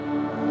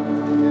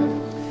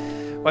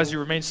Well, as you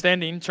remain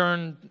standing,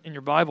 turn in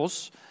your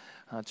Bibles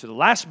to the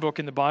last book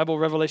in the Bible,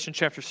 Revelation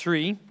chapter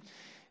 3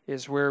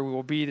 is where we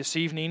will be this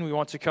evening. We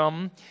want to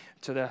come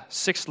to the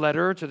sixth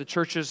letter to the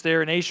churches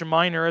there in Asia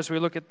Minor as we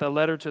look at the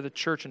letter to the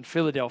church in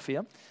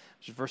Philadelphia,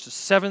 which is verses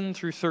 7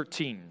 through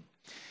 13,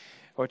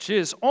 which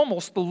is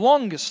almost the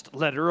longest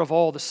letter of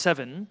all the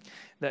seven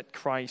that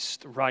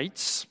Christ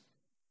writes.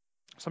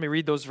 So let me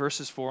read those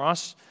verses for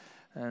us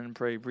and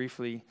pray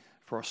briefly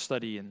for our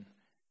study, and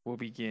we'll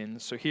begin.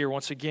 So here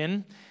once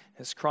again,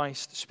 as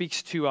Christ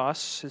speaks to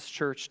us, His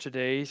church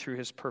today, through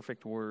His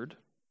perfect word.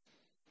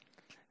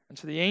 And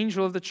to the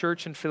angel of the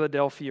church in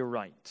Philadelphia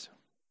write,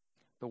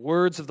 the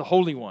words of the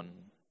Holy One,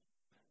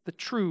 the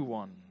true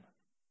One,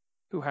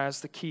 who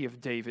has the key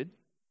of David,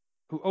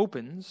 who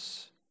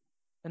opens,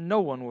 and no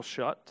one will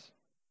shut,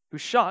 who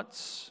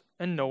shuts,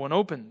 and no one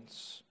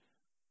opens.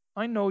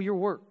 I know your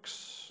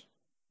works.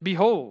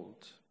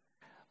 Behold,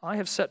 I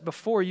have set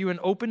before you an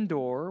open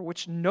door,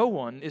 which no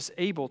one is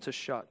able to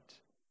shut.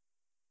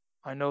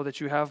 I know that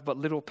you have but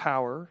little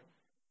power,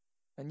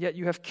 and yet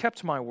you have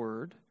kept my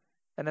word,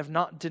 and have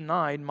not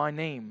denied my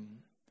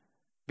name.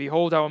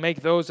 Behold, I will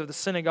make those of the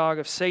synagogue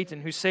of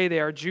Satan, who say they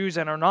are Jews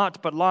and are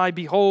not, but lie.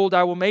 Behold,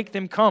 I will make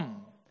them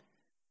come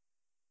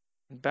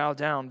and bow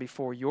down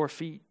before your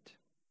feet,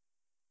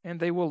 and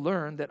they will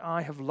learn that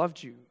I have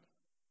loved you.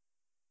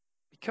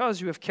 Because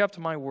you have kept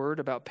my word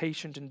about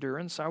patient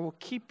endurance, I will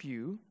keep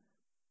you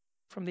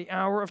from the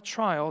hour of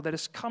trial that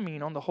is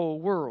coming on the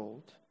whole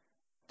world,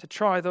 to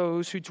try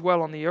those who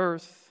dwell on the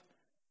earth.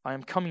 I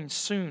am coming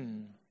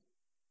soon.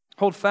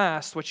 Hold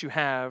fast what you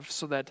have,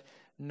 so that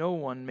no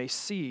one may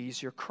seize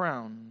your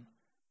crown.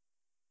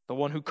 The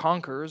one who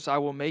conquers, I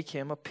will make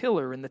him a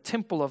pillar in the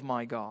temple of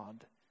my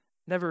God.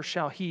 Never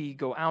shall he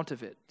go out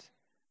of it.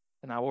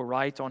 And I will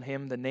write on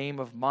him the name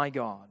of my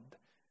God,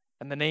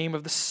 and the name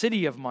of the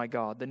city of my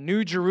God, the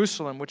new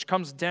Jerusalem, which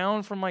comes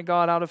down from my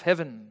God out of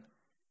heaven,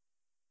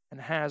 and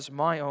has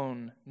my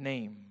own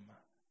name.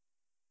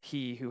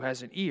 He who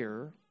has an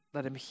ear,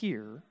 let him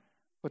hear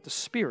what the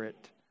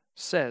Spirit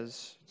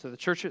says to the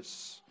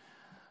churches.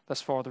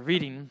 Thus far, the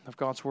reading of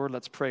God's Word.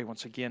 Let's pray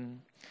once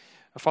again.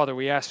 Father,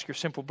 we ask your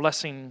simple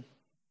blessing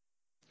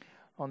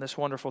on this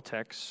wonderful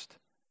text,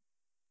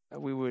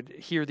 that we would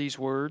hear these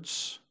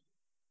words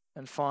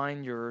and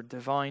find your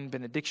divine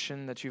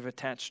benediction that you've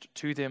attached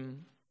to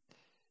them,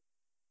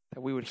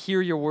 that we would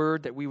hear your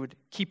word, that we would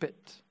keep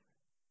it,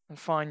 and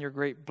find your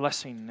great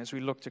blessing as we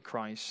look to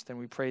Christ. And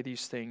we pray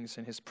these things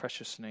in His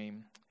precious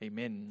name.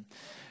 Amen.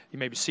 You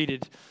may be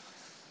seated.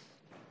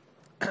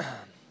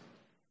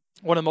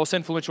 One of the most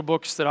influential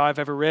books that I've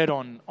ever read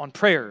on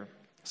prayer,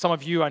 some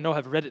of you I know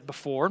have read it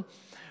before,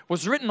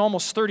 was written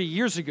almost 30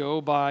 years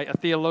ago by a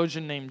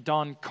theologian named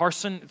Don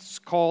Carson. It's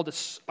called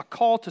A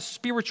Call to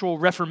Spiritual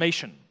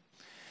Reformation.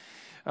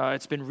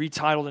 It's been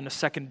retitled in a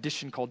second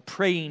edition called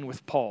Praying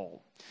with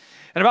Paul.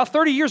 And about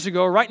 30 years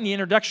ago, right in the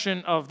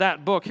introduction of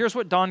that book, here's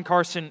what Don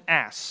Carson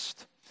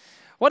asked.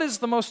 What is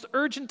the most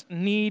urgent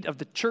need of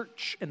the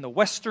church in the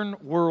Western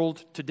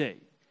world today?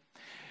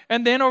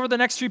 And then over the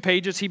next few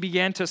pages, he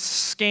began to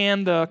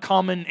scan the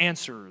common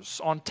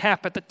answers on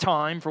tap at the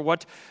time for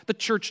what the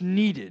church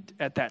needed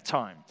at that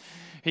time.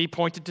 He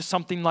pointed to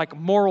something like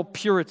moral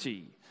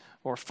purity,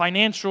 or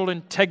financial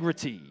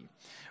integrity,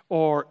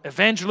 or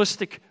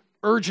evangelistic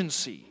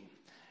urgency.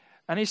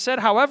 And he said,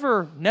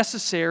 however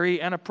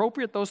necessary and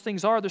appropriate those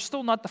things are, they're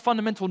still not the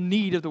fundamental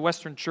need of the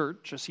Western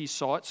church as he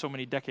saw it so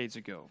many decades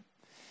ago.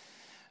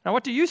 Now,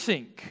 what do you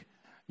think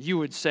you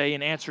would say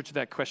in answer to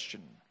that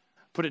question?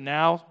 Put it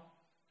now,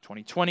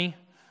 2020,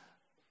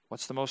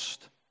 what's the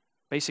most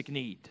basic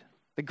need,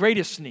 the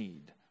greatest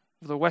need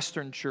of the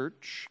Western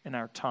church in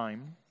our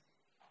time?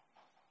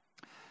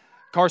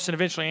 Carson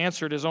eventually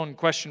answered his own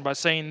question by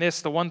saying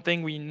this: the one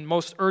thing we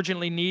most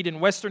urgently need in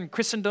Western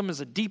Christendom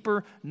is a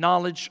deeper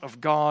knowledge of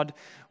God.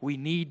 We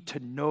need to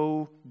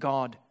know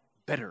God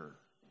better.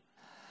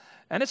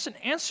 And it's an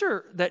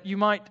answer that you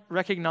might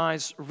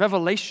recognize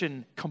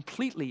Revelation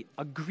completely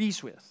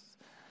agrees with.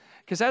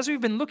 Because as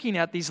we've been looking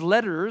at these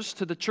letters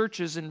to the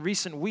churches in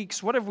recent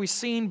weeks, what have we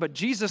seen but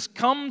Jesus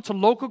come to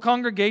local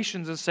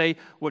congregations and say,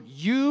 what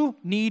you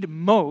need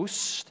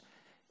most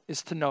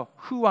is to know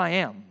who I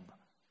am,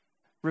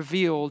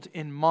 revealed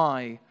in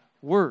my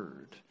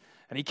word.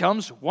 And he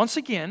comes once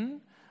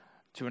again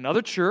to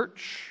another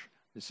church.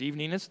 This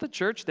evening it's the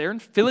church there in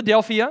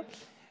Philadelphia.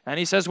 And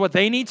he says what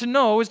they need to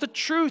know is the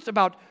truth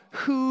about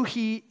who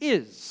he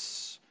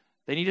is.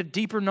 They need a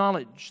deeper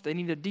knowledge. They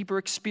need a deeper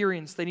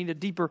experience. They need a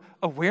deeper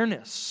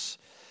awareness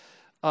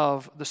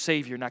of the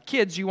Savior. Now,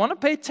 kids, you want to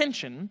pay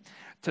attention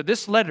to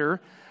this letter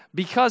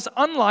because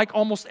unlike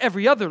almost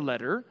every other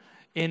letter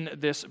in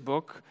this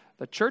book,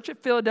 the church at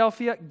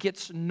Philadelphia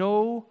gets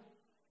no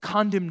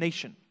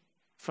condemnation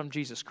from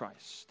Jesus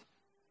Christ.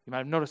 You might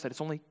have noticed that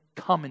it's only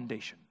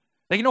commendation.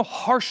 They get no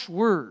harsh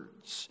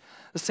words.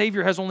 The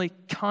Savior has only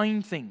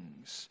kind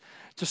things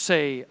to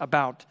say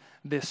about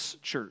this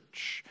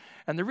church.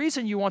 And the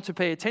reason you want to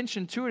pay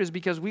attention to it is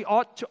because we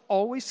ought to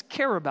always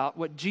care about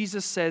what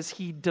Jesus says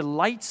He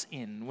delights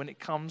in when it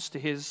comes to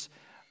His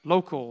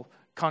local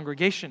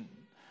congregation.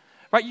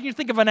 Right? You can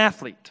think of an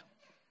athlete.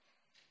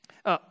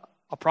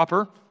 A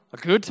proper, a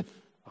good,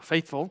 a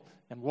faithful,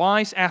 and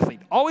wise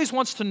athlete always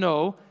wants to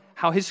know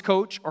how his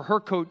coach or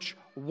her coach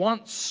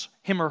wants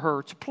him or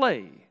her to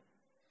play.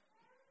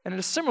 And in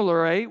a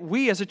similar way,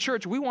 we as a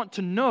church, we want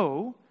to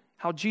know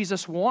how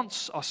Jesus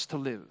wants us to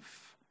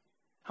live,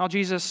 how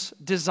Jesus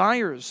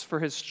desires for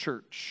his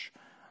church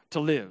to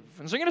live.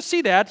 And so you're going to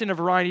see that in a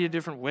variety of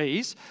different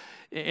ways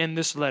in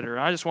this letter.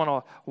 I just want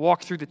to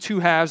walk through the two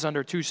halves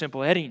under two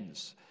simple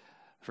headings.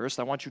 First,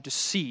 I want you to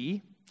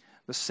see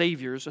the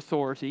Savior's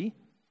authority.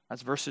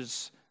 That's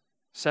verses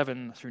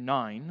 7 through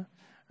 9.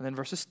 And then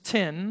verses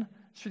 10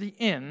 through the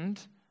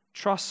end,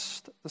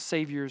 trust the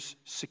Savior's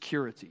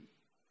security.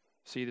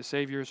 See the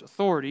Savior's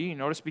authority.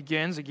 Notice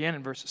begins again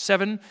in verse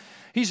 7.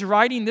 He's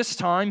writing this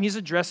time, he's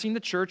addressing the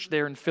church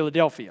there in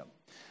Philadelphia.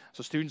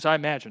 So students, I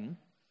imagine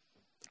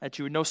that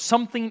you would know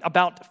something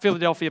about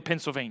Philadelphia,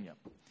 Pennsylvania.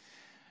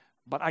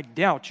 But I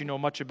doubt you know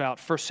much about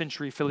first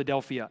century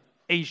Philadelphia,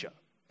 Asia.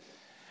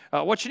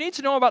 What you need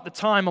to know about the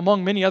time,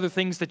 among many other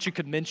things that you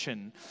could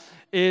mention,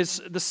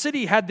 is the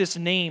city had this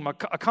name, a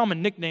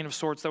common nickname of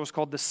sorts, that was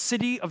called the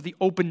City of the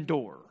Open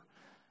Door.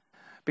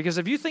 Because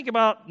if you think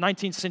about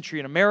 19th century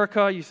in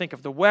America, you think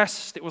of the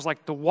West, it was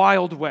like the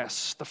Wild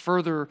West, the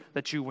further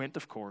that you went,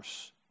 of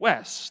course,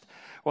 west.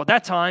 Well, at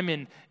that time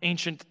in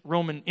ancient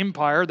Roman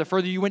Empire, the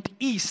further you went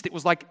east, it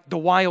was like the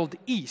Wild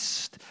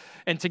East.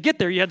 And to get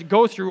there, you had to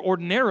go through,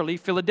 ordinarily,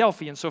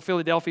 Philadelphia. And so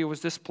Philadelphia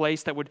was this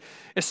place that would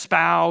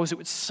espouse, it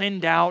would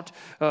send out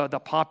the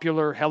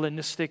popular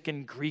Hellenistic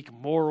and Greek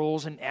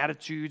morals and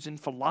attitudes and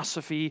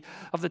philosophy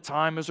of the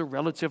time as a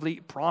relatively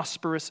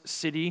prosperous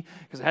city,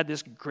 because it had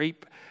this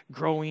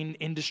grape-growing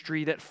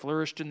industry that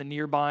flourished in the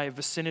nearby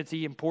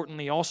vicinity.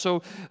 Importantly,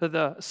 also,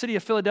 the city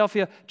of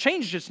Philadelphia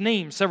changed its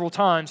name several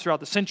times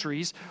throughout the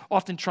centuries,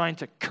 often trying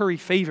to curry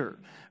favor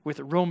with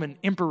Roman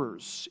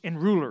emperors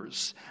and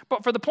rulers.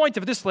 But for the point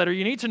of this letter,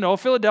 you need to know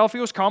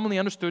Philadelphia was commonly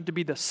understood to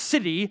be the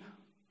city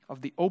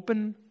of the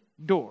open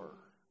door.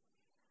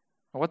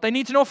 And what they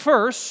need to know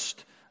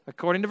first,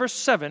 according to verse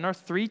 7, are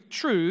three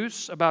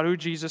truths about who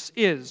Jesus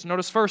is.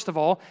 Notice first of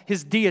all,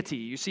 his deity.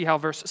 You see how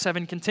verse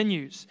 7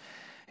 continues.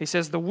 He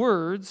says, the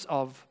words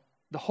of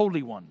the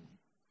Holy One.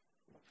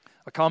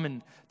 A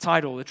common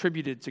title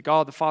attributed to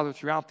God the Father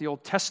throughout the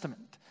Old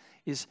Testament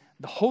is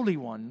the Holy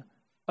One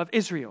of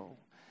Israel.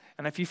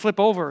 And if you flip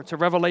over to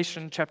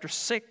Revelation chapter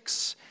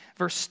 6,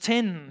 verse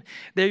 10,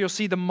 there you'll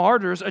see the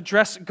martyrs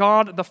address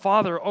God the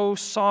Father, O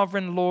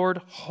sovereign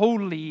Lord,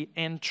 holy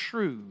and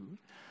true.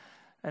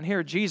 And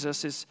here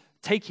Jesus is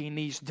taking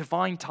these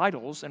divine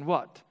titles and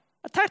what?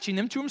 Attaching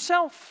them to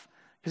himself.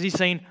 Because he's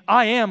saying,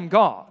 I am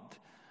God.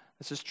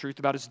 This is truth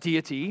about his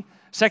deity.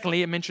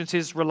 Secondly, it mentions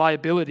his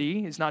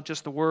reliability. It's not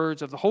just the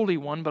words of the Holy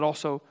One, but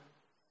also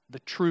the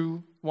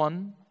true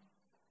one.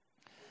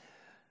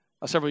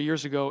 Several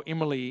years ago,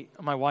 Emily,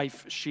 my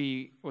wife,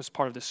 she was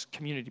part of this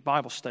community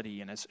Bible study,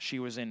 and as she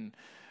was in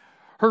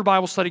her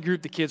Bible study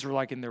group, the kids were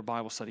like in their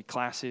Bible study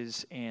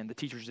classes, and the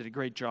teachers did a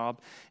great job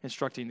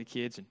instructing the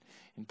kids in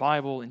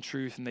Bible and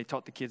truth, and they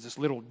taught the kids this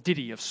little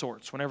ditty of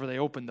sorts whenever they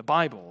opened the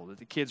Bible that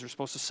the kids were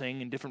supposed to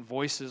sing in different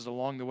voices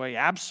along the way.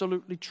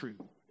 Absolutely true.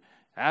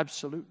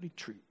 Absolutely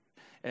true.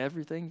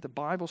 Everything the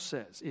Bible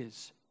says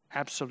is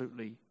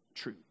absolutely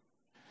true.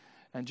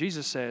 And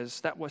Jesus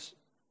says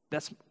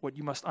that's what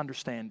you must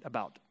understand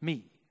about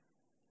me.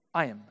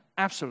 I am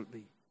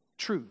absolutely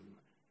true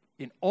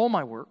in all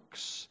my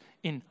works,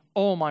 in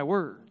all my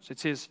words.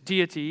 It's his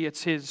deity,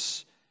 it's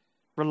his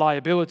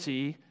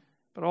reliability,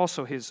 but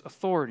also his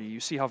authority. You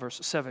see how verse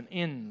 7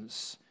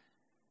 ends.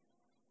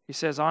 He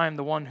says, I am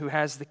the one who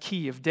has the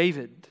key of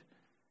David,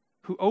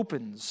 who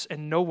opens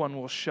and no one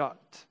will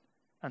shut,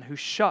 and who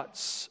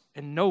shuts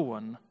and no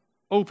one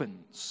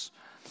opens.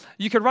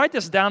 You could write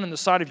this down in the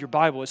side of your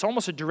Bible. It's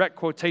almost a direct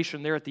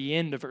quotation there at the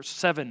end of verse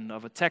 7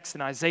 of a text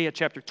in Isaiah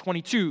chapter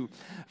 22,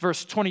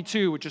 verse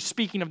 22, which is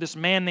speaking of this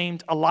man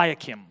named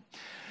Eliakim.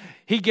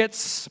 He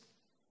gets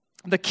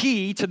the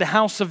key to the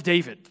house of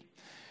David.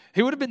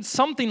 He would have been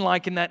something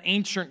like, in that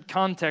ancient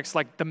context,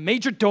 like the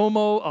major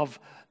domo of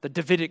the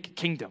Davidic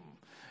kingdom.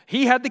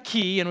 He had the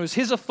key, and it was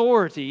his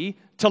authority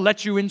to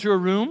let you into a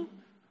room,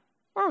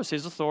 or it was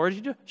his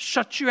authority to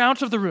shut you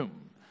out of the room.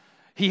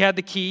 He had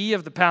the key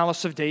of the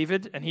palace of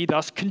David, and he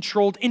thus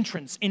controlled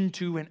entrance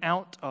into and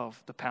out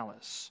of the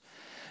palace.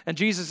 And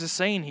Jesus is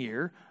saying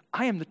here,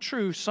 I am the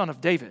true son of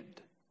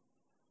David.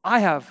 I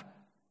have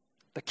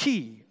the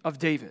key of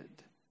David.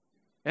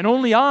 And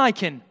only I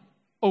can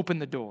open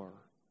the door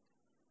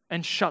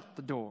and shut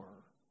the door.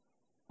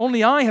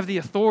 Only I have the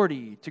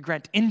authority to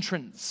grant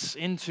entrance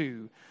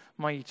into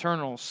my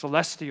eternal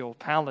celestial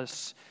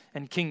palace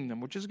and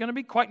kingdom, which is going to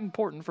be quite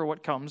important for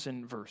what comes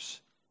in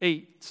verse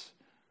 8.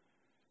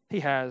 He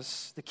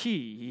has the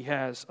key. He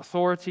has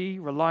authority,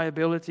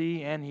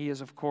 reliability, and he is,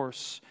 of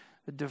course,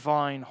 the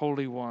divine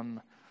Holy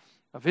One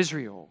of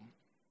Israel.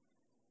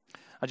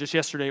 Just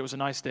yesterday, it was a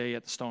nice day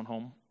at the Stone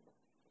home.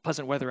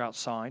 Pleasant weather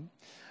outside.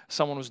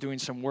 Someone was doing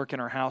some work in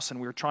our house, and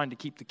we were trying to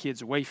keep the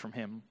kids away from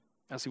him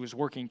as he was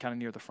working kind of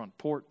near the front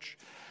porch.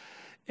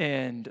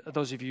 And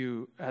those of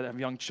you that have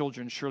young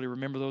children surely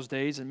remember those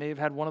days and may have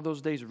had one of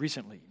those days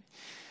recently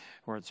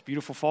where it's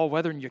beautiful fall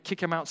weather and you kick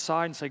them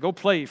outside and say, go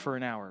play for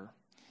an hour.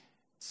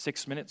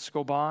 6 minutes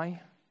go by,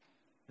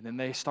 and then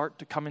they start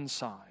to come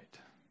inside.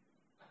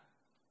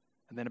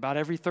 And then about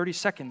every 30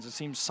 seconds, it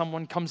seems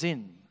someone comes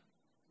in.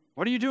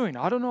 What are you doing?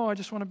 I don't know. I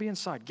just want to be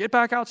inside. Get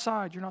back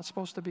outside. You're not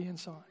supposed to be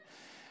inside.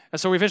 And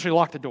so we eventually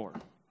lock the door.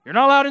 You're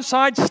not allowed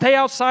inside. Stay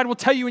outside. We'll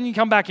tell you when you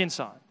come back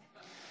inside.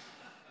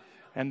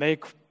 And they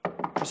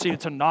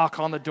proceeded to knock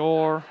on the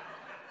door,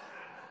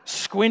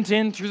 squint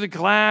in through the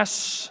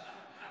glass.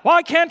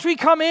 Why can't we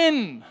come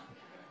in?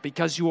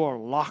 Because you are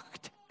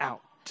locked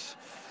out.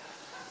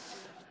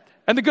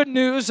 And the good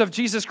news of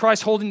Jesus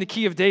Christ holding the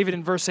key of David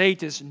in verse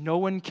 8 is no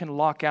one can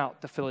lock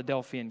out the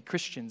Philadelphian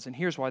Christians. And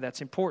here's why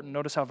that's important.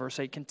 Notice how verse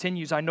 8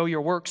 continues. I know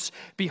your works.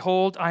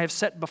 Behold, I have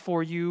set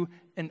before you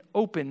an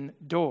open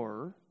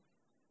door,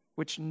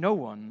 which no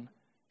one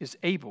is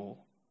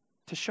able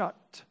to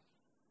shut.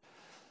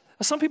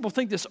 Some people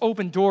think this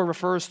open door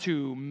refers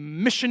to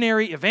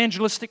missionary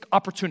evangelistic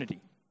opportunity.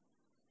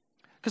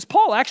 Because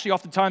Paul actually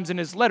oftentimes in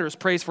his letters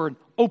prays for an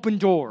open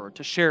door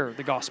to share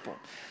the gospel.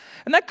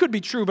 And that could be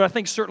true, but I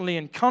think certainly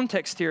in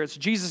context here, it's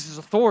Jesus'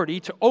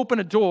 authority to open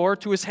a door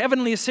to his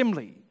heavenly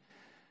assembly,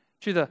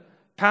 to the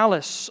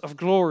palace of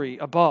glory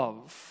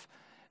above.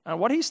 And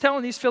what he's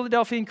telling these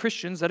Philadelphian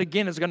Christians, that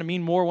again is going to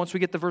mean more once we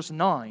get to verse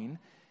 9,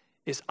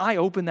 is I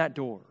open that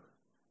door,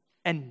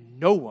 and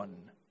no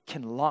one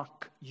can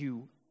lock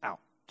you out.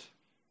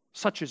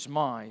 Such is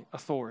my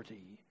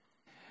authority.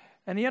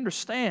 And he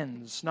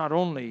understands not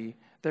only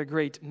their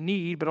great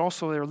need, but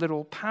also their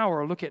little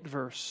power. Look at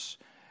verse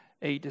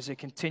 8 as it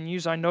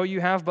continues. I know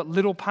you have but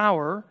little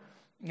power,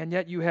 and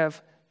yet you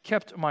have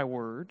kept my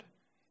word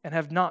and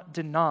have not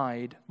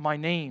denied my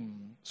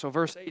name. So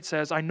verse 8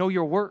 says, I know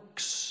your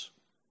works,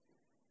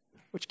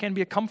 which can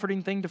be a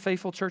comforting thing to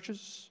faithful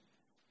churches,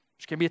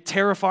 which can be a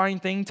terrifying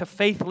thing to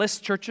faithless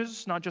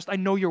churches. Not just I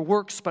know your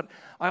works, but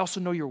I also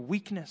know your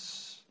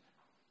weakness.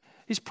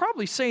 He's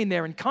probably saying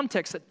there in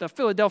context that the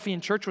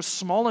Philadelphian church was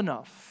small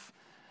enough.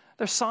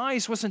 Their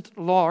size wasn't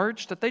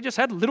large, that they just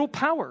had little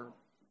power.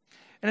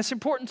 And it's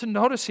important to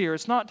notice here,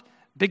 it's not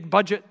big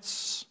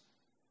budgets,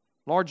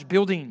 large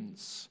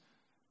buildings,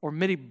 or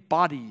many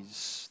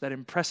bodies that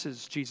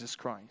impresses Jesus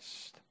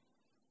Christ.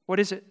 What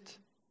is it?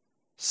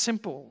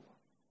 Simple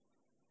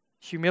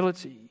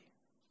humility,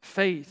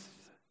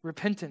 faith,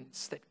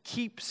 repentance that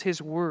keeps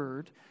his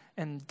word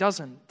and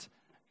doesn't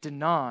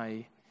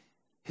deny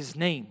his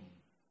name.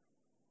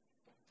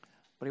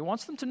 But he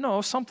wants them to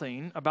know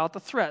something about the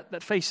threat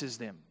that faces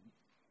them.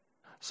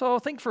 So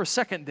think for a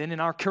second then in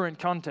our current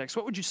context.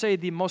 What would you say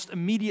the most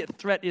immediate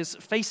threat is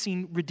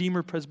facing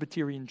Redeemer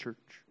Presbyterian Church?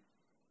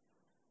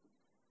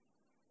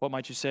 What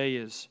might you say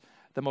is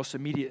the most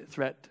immediate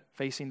threat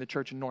facing the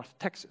church in North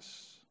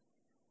Texas?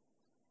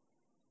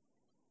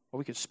 Well,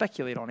 we could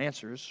speculate on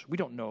answers. We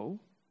don't know.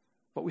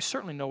 But we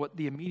certainly know what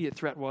the immediate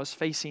threat was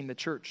facing the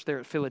church there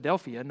at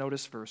Philadelphia.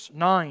 Notice verse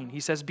 9. He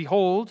says,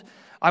 Behold,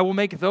 I will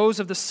make those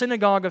of the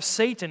synagogue of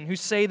Satan who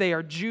say they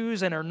are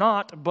Jews and are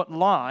not, but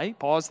lie.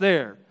 Pause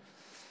there.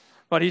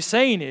 What he's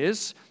saying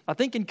is, I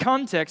think in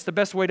context, the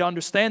best way to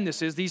understand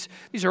this is these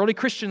early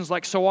Christians,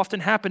 like so often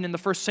happened in the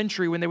first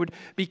century when they would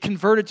be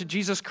converted to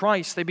Jesus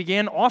Christ, they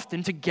began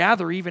often to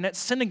gather even at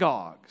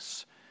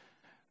synagogues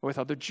with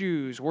other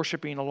Jews,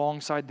 worshiping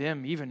alongside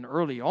them even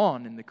early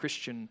on in the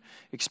Christian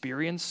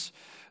experience.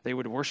 They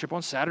would worship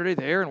on Saturday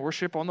there and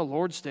worship on the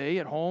Lord's Day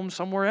at home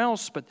somewhere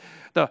else. But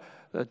the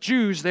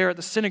Jews there at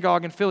the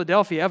synagogue in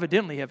Philadelphia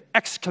evidently have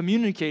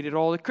excommunicated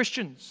all the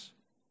Christians.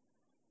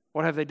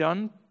 What have they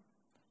done?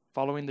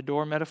 Following the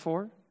door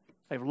metaphor,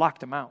 they've locked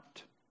them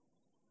out.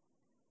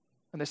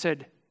 And they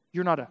said,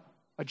 you're not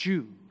a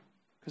Jew.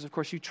 Because, of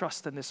course, you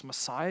trust in this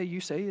Messiah you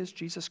say is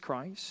Jesus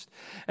Christ.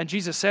 And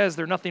Jesus says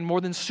they're nothing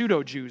more than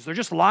pseudo-Jews. They're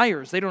just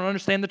liars. They don't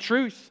understand the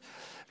truth.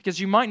 Because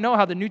you might know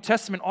how the New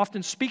Testament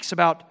often speaks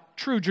about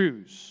true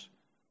Jews.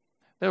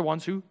 They're the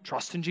ones who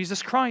trust in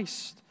Jesus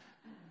Christ.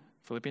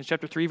 Philippians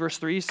chapter 3, verse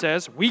 3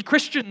 says, we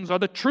Christians are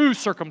the true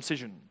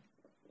circumcision.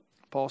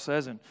 Paul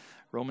says in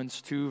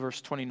Romans 2,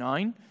 verse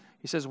 29,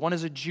 he says, one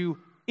is a Jew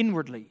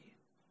inwardly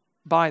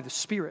by the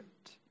Spirit.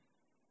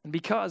 And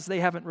because they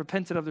haven't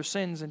repented of their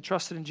sins and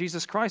trusted in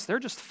Jesus Christ, they're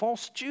just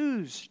false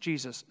Jews,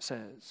 Jesus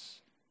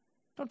says.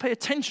 Don't pay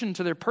attention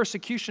to their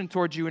persecution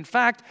towards you. In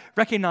fact,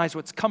 recognize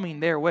what's coming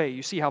their way.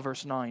 You see how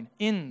verse 9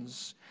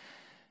 ends.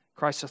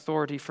 Christ's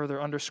authority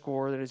further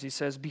underscored that as he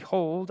says,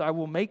 Behold, I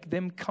will make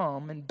them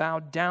come and bow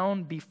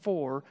down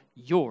before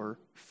your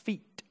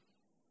feet.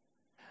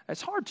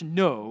 It's hard to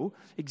know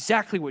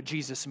exactly what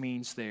Jesus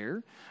means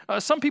there.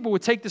 Some people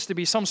would take this to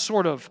be some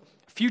sort of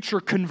future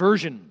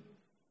conversion.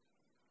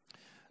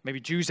 Maybe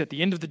Jews at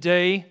the end of the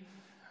day,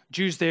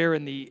 Jews there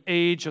in the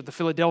age of the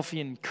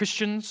Philadelphian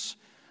Christians.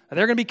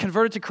 They're going to be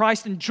converted to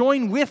Christ and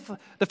join with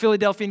the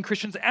Philadelphian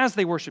Christians as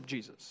they worship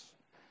Jesus.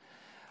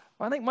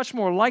 Well, I think much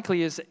more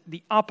likely is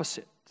the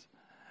opposite.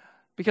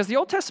 Because the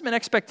Old Testament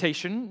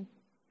expectation,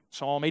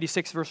 Psalm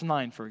 86 verse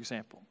 9, for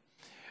example,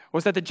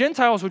 was that the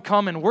Gentiles would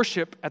come and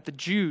worship at the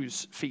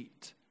Jews'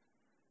 feet.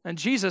 And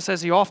Jesus,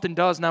 as he often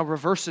does, now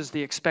reverses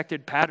the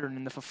expected pattern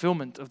in the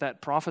fulfillment of that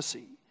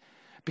prophecy.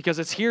 Because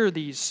it's here,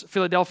 these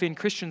Philadelphian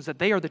Christians, that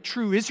they are the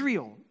true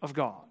Israel of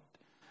God.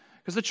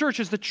 Because the church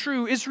is the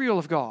true Israel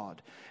of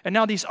God. And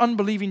now these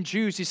unbelieving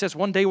Jews, he says,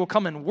 one day will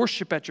come and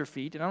worship at your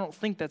feet. And I don't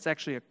think that's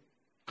actually a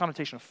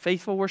connotation of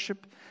faithful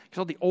worship. Because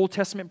all the Old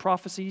Testament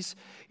prophecies,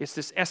 it's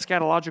this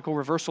eschatological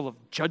reversal of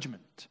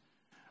judgment.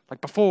 Like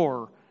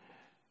before,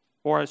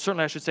 or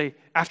certainly I should say,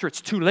 after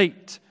it's too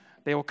late,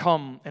 they will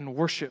come and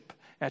worship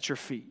at your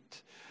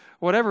feet.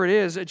 Whatever it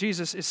is that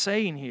Jesus is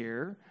saying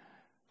here,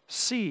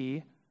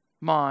 see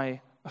my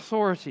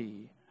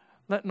authority.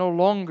 Let no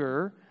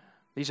longer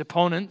these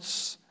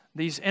opponents,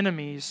 these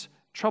enemies,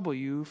 trouble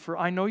you, for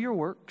I know your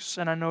works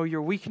and I know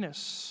your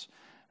weakness.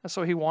 And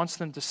so he wants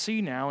them to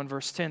see now in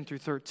verse 10 through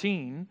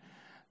 13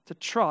 to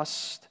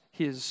trust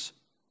his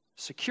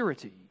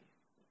security.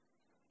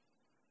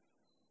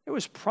 It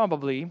was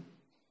probably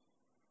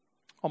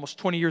almost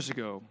 20 years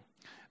ago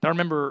that I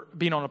remember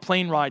being on a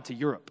plane ride to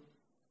Europe.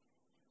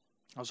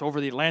 I was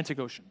over the Atlantic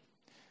Ocean.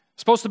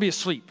 Supposed to be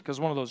asleep because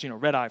one of those,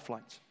 red-eye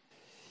flights.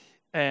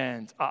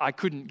 And I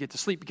couldn't get to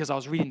sleep because I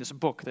was reading this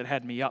book that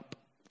had me up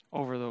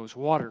over those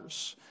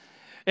waters.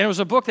 And it was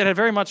a book that had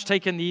very much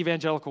taken the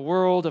evangelical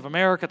world of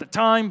America at the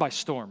time by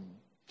storm.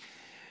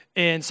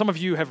 And some of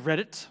you have read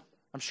it.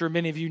 I'm sure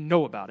many of you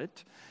know about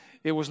it.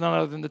 It was none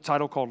other than the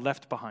title called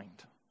Left Behind.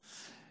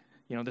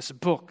 This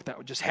book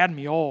that just had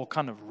me all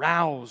kind of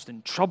roused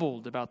and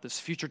troubled about this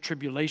future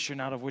tribulation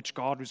out of which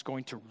God was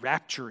going to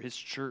rapture his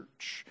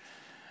church.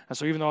 And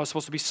so even though I was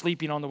supposed to be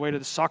sleeping on the way to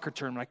the soccer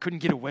tournament, I couldn't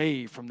get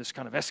away from this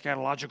kind of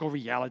eschatological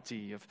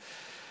reality of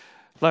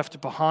left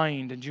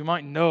behind. And you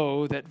might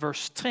know that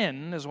verse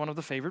 10 is one of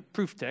the favorite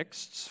proof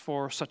texts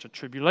for such a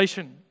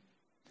tribulation.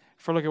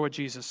 For look at what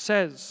Jesus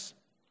says.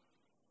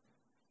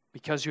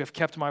 Because you have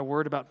kept my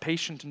word about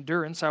patient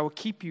endurance, I will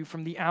keep you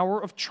from the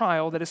hour of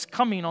trial that is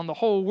coming on the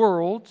whole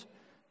world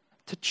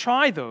to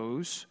try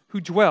those who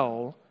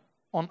dwell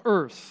on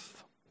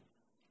earth.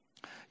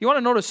 You want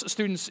to notice,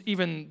 students,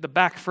 even the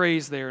back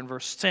phrase there in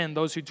verse 10,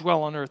 those who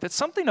dwell on earth. It's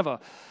something of a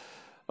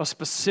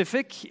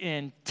specific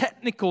and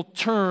technical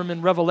term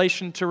in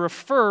Revelation to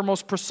refer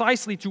most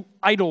precisely to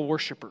idol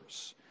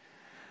worshipers.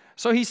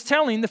 So he's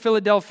telling the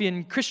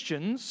Philadelphian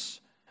Christians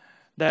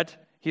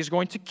that he's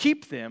going to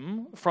keep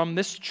them from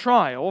this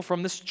trial,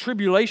 from this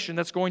tribulation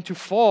that's going to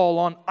fall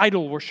on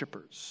idol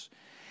worshipers.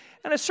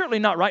 And it's certainly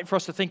not right for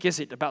us to think,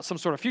 is it, about some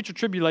sort of future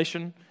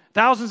tribulation,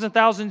 thousands and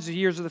thousands of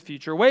years of the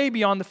future, way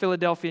beyond the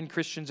Philadelphian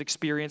Christians'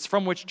 experience,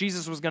 from which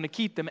Jesus was going to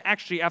keep them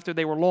actually after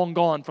they were long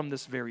gone from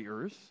this very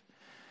earth.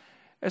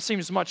 It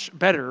seems much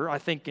better, I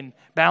think, in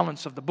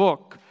balance of the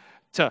book,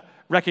 to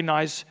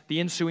recognize the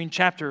ensuing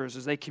chapters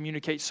as they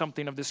communicate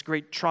something of this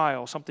great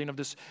trial, something of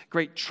this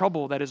great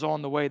trouble that is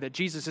on the way, that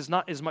Jesus is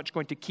not as much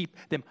going to keep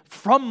them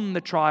from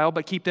the trial,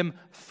 but keep them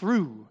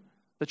through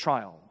the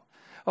trial.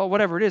 Oh,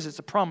 whatever it is, it's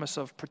a promise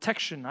of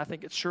protection. I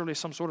think it's surely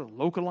some sort of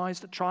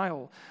localized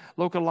trial,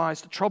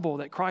 localized trouble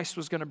that Christ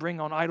was going to bring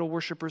on idol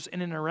worshipers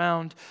in and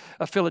around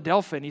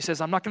Philadelphia. And he says,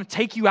 I'm not going to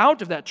take you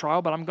out of that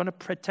trial, but I'm going to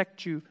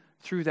protect you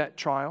through that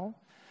trial.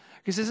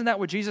 Because isn't that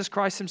what Jesus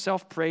Christ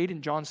himself prayed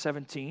in John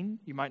 17?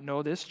 You might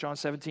know this, John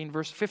 17,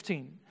 verse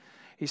 15.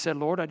 He said,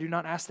 Lord, I do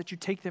not ask that you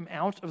take them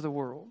out of the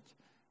world,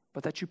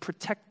 but that you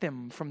protect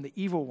them from the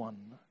evil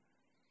one.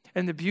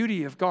 And the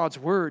beauty of God's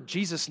word,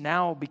 Jesus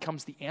now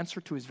becomes the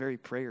answer to his very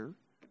prayer,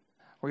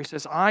 where he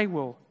says, I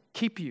will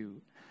keep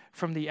you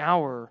from the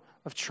hour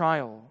of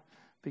trial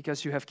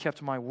because you have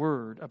kept my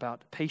word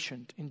about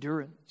patient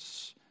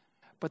endurance.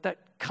 But that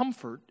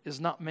comfort is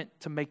not meant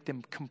to make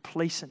them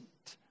complacent.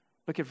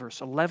 Look at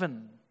verse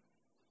 11.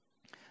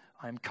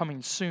 I am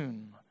coming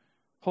soon.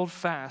 Hold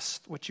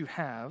fast what you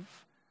have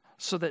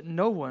so that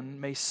no one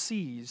may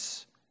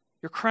seize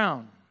your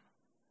crown.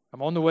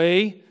 I'm on the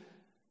way.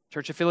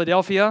 Church of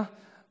Philadelphia,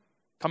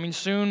 coming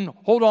soon.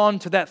 Hold on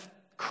to that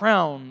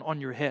crown on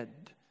your head.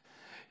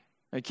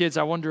 Now, kids,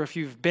 I wonder if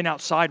you've been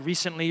outside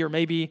recently or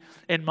maybe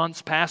in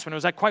months past when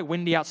it was quite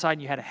windy outside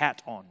and you had a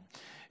hat on.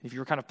 If you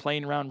were kind of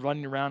playing around,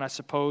 running around, I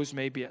suppose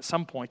maybe at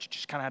some point you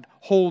just kind of had to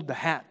hold the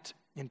hat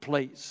in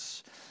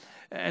place.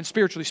 And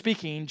spiritually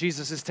speaking,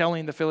 Jesus is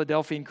telling the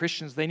Philadelphian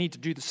Christians they need to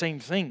do the same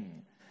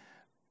thing.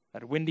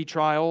 That windy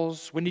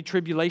trials, windy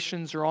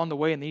tribulations are on the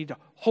way and they need to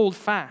hold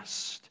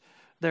fast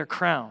their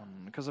crown.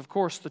 Because of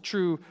course the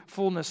true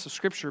fullness of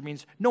Scripture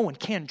means no one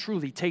can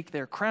truly take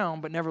their crown,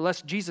 but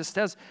nevertheless Jesus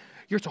says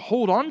you're to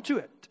hold on to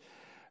it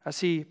as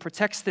he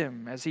protects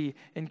them, as he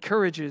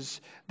encourages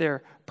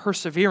their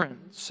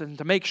perseverance. And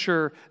to make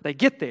sure they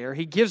get there,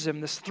 he gives them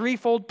this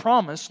threefold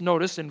promise,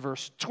 notice in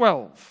verse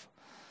 12.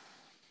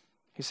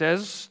 He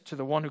says, to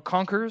the one who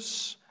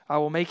conquers, I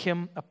will make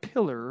him a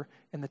pillar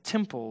in the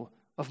temple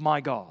of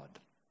my God.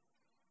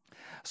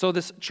 So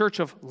this church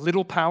of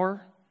little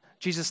power,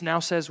 Jesus now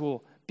says,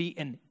 will be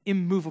an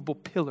immovable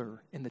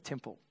pillar in the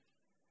temple.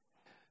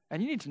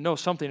 And you need to know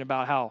something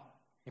about how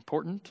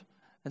important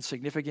and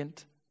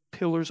significant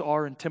pillars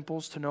are in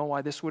temples to know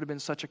why this would have been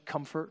such a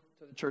comfort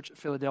to the church at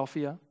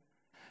Philadelphia? I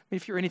mean,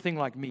 if you're anything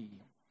like me,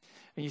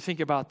 and you think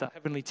about the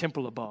heavenly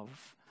temple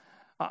above,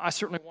 I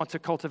certainly want to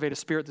cultivate a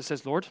spirit that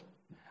says, Lord,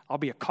 I'll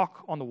be a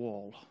cock on the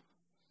wall.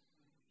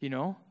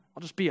 I'll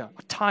just be a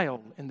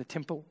tile in the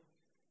temple.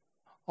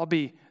 I'll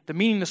be the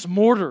meaningless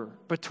mortar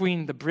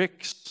between the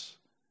bricks.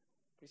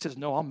 He says,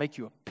 no, I'll make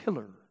you a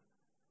pillar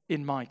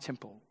in my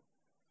temple.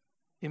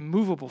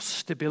 Immovable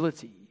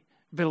stability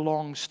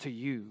belongs to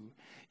you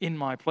in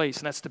my place.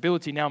 And that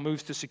stability now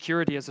moves to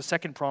security as the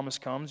second promise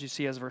comes. You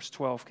see as verse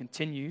 12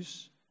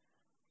 continues.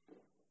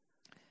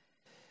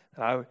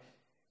 That I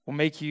will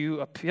make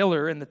you a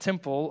pillar in the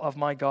temple of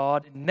my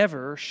God.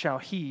 Never shall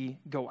he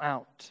go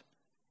out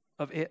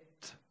of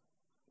it.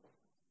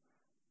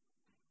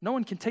 No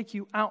one can take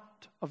you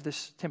out of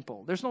this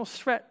temple. There's no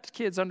threat,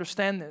 kids,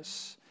 understand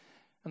this,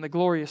 in the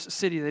glorious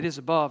city that is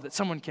above, that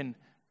someone can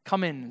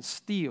come in and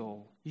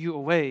steal you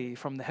away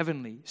from the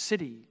heavenly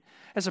city.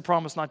 It's a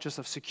promise not just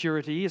of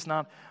security. It's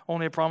not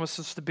only a promise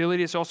of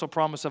stability. It's also a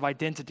promise of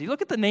identity.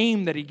 Look at the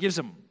name that he gives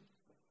him.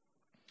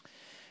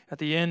 At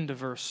the end of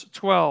verse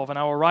 12, and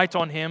I will write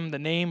on him the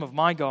name of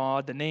my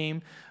God, the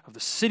name of the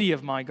city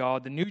of my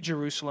God, the new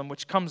Jerusalem,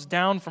 which comes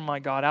down from my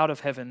God out of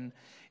heaven,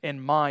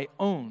 and my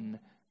own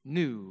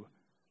new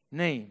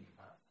name.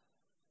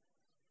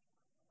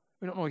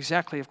 We don't know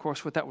exactly, of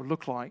course, what that would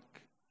look like,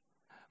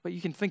 but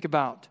you can think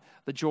about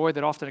the joy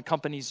that often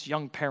accompanies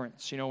young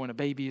parents, when a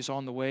baby is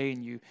on the way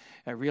and you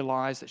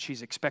realize that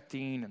she's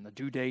expecting and the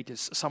due date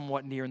is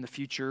somewhat near in the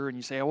future, and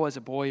you say, oh, is it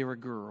a boy or a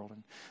girl?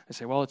 And they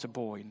say, well, it's a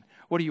boy. And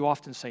what do you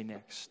often say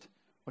next?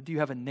 What do you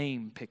have a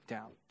name picked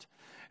out?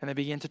 And they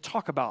begin to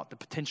talk about the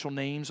potential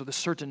names or the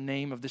certain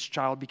name of this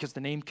child, because the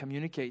name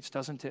communicates,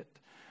 doesn't it?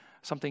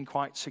 Something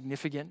quite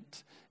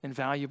significant and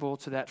valuable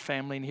to that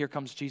family. And here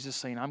comes Jesus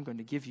saying, I'm going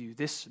to give you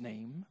this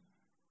name.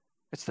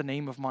 It's the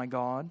name of my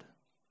God.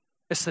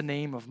 It's the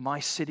name of my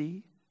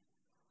city.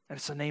 And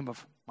it's the name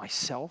of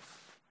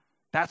myself.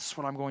 That's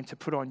what I'm going to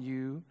put on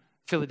you,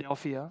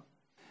 Philadelphia.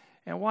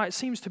 And why it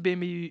seems to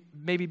be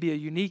maybe be a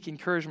unique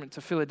encouragement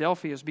to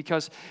Philadelphia is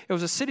because it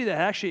was a city that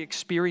actually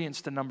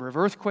experienced a number of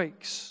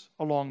earthquakes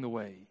along the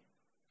way.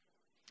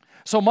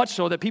 So much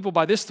so that people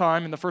by this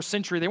time in the first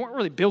century, they weren't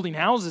really building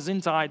houses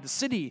inside the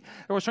city.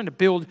 They were trying to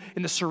build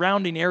in the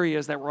surrounding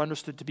areas that were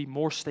understood to be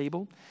more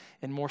stable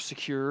and more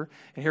secure.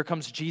 And here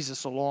comes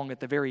Jesus along at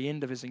the very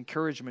end of his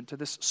encouragement to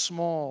this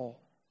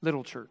small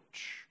little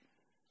church.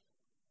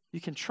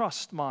 You can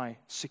trust my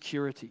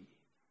security.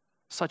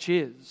 Such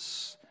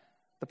is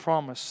the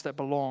promise that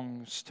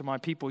belongs to my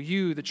people.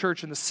 You, the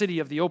church in the city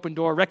of the open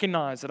door,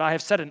 recognize that I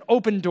have set an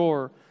open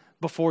door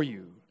before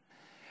you.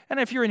 And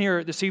if you're in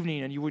here this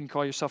evening and you wouldn't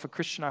call yourself a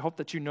Christian, I hope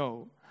that you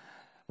know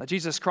that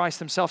Jesus Christ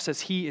himself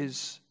says he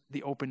is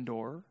the open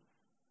door,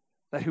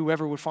 that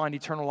whoever would find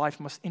eternal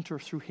life must enter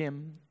through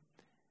him.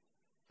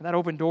 And that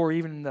open door,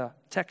 even in the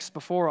text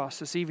before us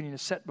this evening,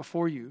 is set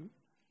before you.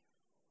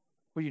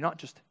 Will you not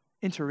just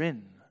enter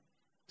in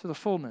to the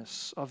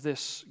fullness of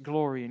this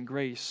glory and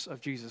grace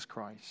of Jesus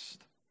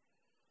Christ?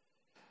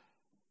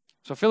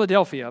 So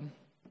Philadelphia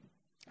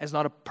is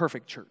not a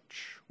perfect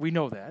church. We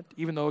know that,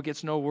 even though it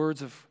gets no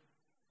words of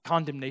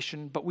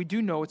condemnation, but we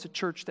do know it's a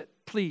church that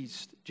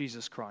pleased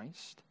Jesus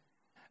Christ.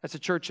 It's a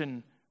church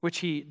in which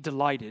he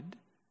delighted.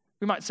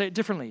 We might say it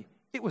differently.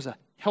 It was a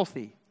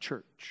healthy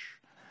church.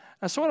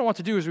 And so what I want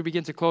to do as we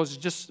begin to close is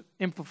just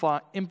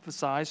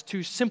emphasize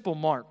two simple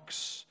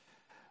marks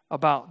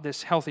about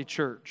this healthy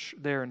church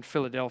there in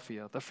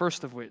Philadelphia. The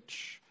first of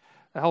which,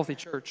 a healthy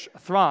church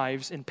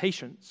thrives in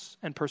patience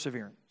and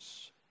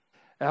perseverance.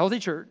 A healthy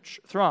church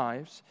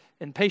thrives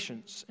in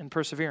patience and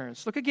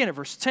perseverance. Look again at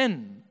verse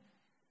 10.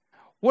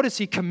 What does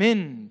he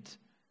commend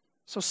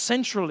so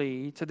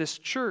centrally to this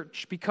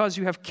church? Because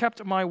you have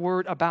kept my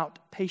word about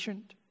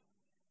patient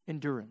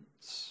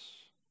endurance.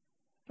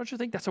 Don't you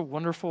think that's a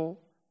wonderful,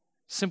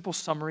 simple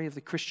summary of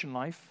the Christian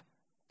life?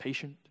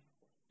 Patient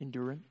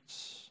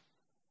endurance.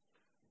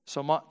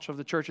 So much of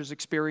the church's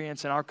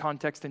experience in our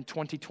context in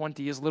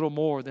 2020 is little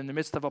more than in the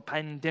midst of a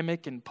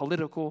pandemic and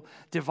political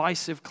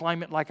divisive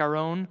climate like our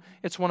own.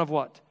 It's one of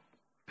what?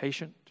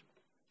 Patient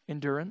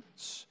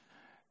endurance.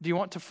 Do you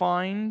want to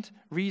find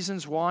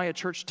reasons why a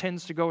church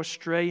tends to go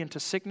astray into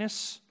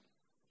sickness?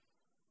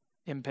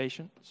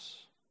 Impatience.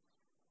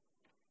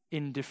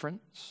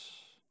 Indifference.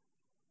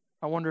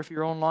 I wonder if in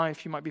your own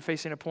life you might be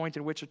facing a point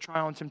in which a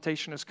trial and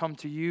temptation has come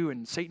to you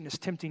and Satan is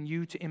tempting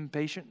you to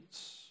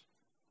impatience.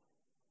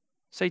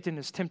 Satan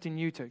is tempting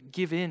you to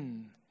give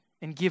in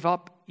and give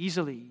up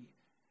easily.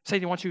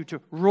 Satan wants you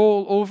to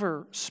roll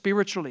over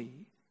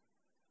spiritually.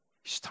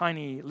 These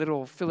tiny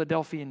little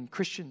Philadelphian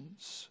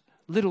Christians,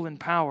 little in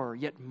power,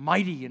 yet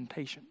mighty in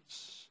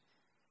patience,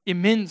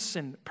 immense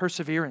in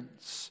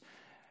perseverance.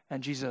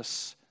 And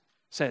Jesus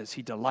says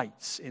he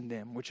delights in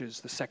them, which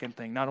is the second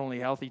thing. Not only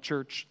a healthy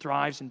church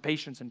thrives in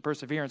patience and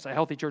perseverance, a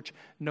healthy church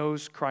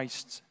knows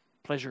Christ's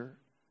pleasure.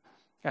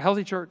 A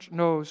healthy church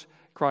knows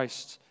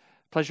Christ's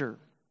pleasure.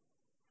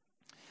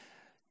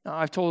 Now,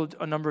 I've told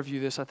a number of you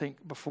this, I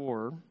think,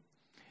 before,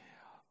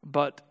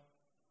 but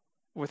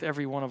with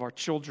every one of our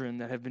children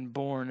that have been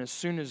born, as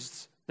soon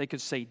as they could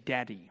say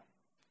Daddy.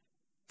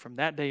 From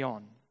that day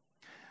on,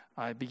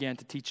 I began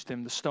to teach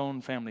them the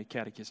Stone Family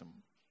Catechism,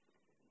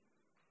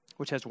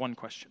 which has one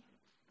question.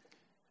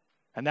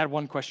 And that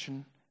one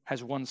question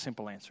has one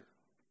simple answer.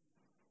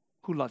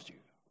 Who loves you?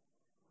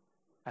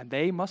 And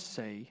they must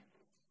say,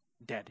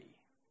 Daddy.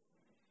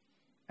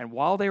 And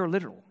while they are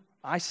little,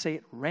 I say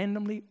it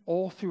randomly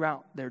all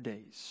throughout their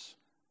days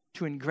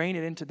to ingrain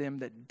it into them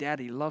that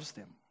Daddy loves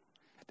them.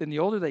 Then the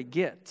older they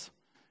get,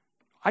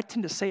 I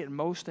tend to say it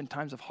most in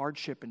times of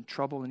hardship and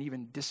trouble and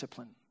even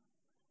discipline.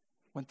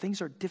 When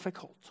things are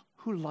difficult,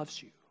 who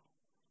loves you?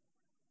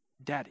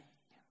 Daddy.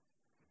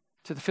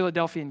 To the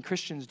Philadelphian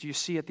Christians, do you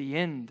see at the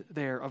end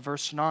there of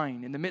verse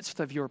 9, in the midst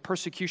of your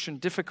persecution,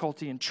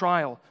 difficulty, and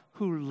trial,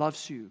 who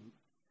loves you?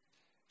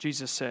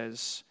 Jesus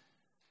says,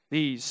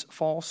 these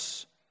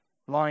false,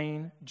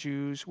 lying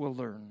Jews will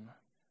learn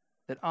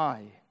that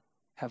I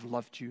have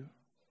loved you.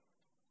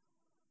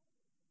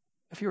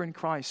 If you're in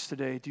Christ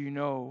today, do you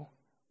know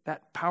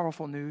that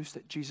powerful news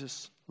that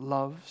Jesus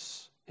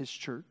loves his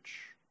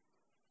church?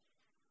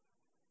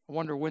 I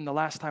wonder when the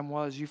last time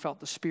was you felt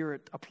the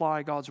Spirit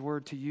apply God's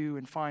word to you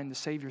and find the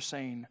Savior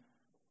saying,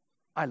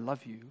 I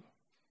love you.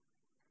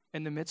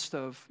 In the midst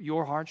of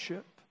your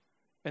hardship,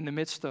 in the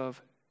midst of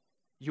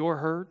your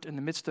hurt, in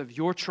the midst of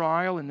your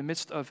trial, in the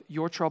midst of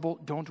your trouble,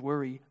 don't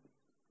worry,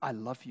 I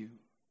love you.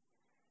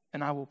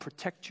 And I will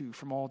protect you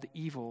from all the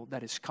evil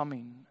that is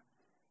coming.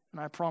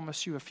 And I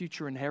promise you a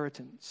future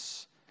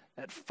inheritance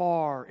that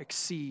far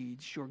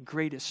exceeds your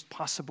greatest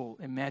possible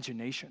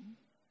imagination.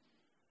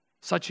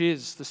 Such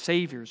is the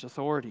Savior's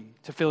authority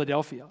to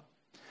Philadelphia.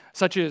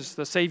 Such is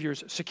the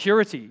Savior's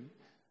security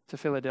to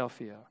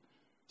Philadelphia.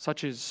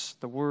 Such is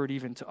the word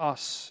even to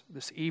us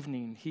this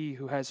evening. He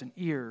who has an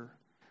ear,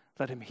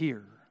 let him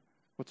hear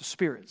what the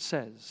Spirit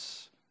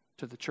says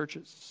to the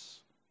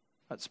churches.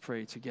 Let's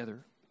pray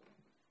together.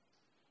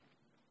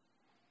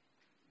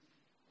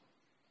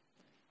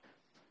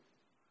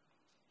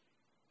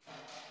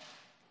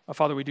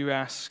 Father, we do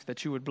ask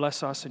that you would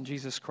bless us in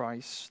Jesus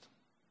Christ.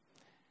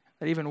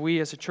 That even we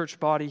as a church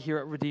body here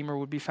at Redeemer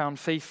would be found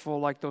faithful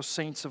like those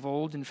saints of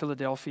old in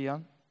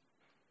Philadelphia.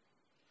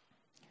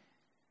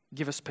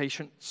 Give us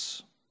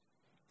patience.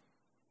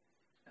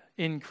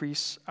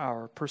 Increase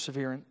our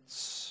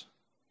perseverance.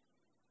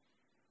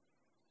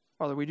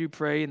 Father, we do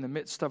pray in the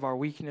midst of our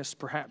weakness,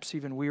 perhaps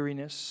even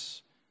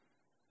weariness,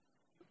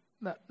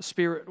 that the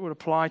Spirit would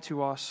apply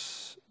to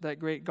us that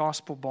great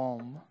gospel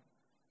balm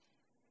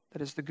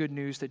that is the good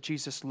news that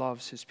Jesus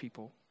loves his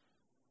people.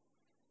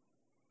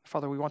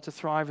 Father, we want to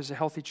thrive as a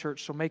healthy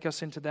church, so make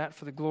us into that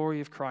for the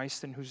glory of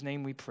Christ, in whose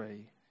name we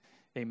pray.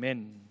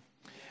 Amen.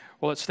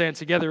 Well, let's stand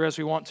together as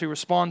we want to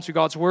respond to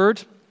God's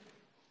word.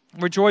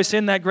 Rejoice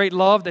in that great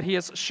love that he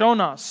has shown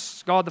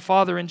us, God the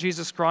Father and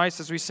Jesus Christ,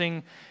 as we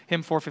sing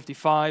hymn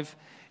 455,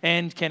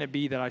 and can it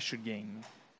be that I should gain?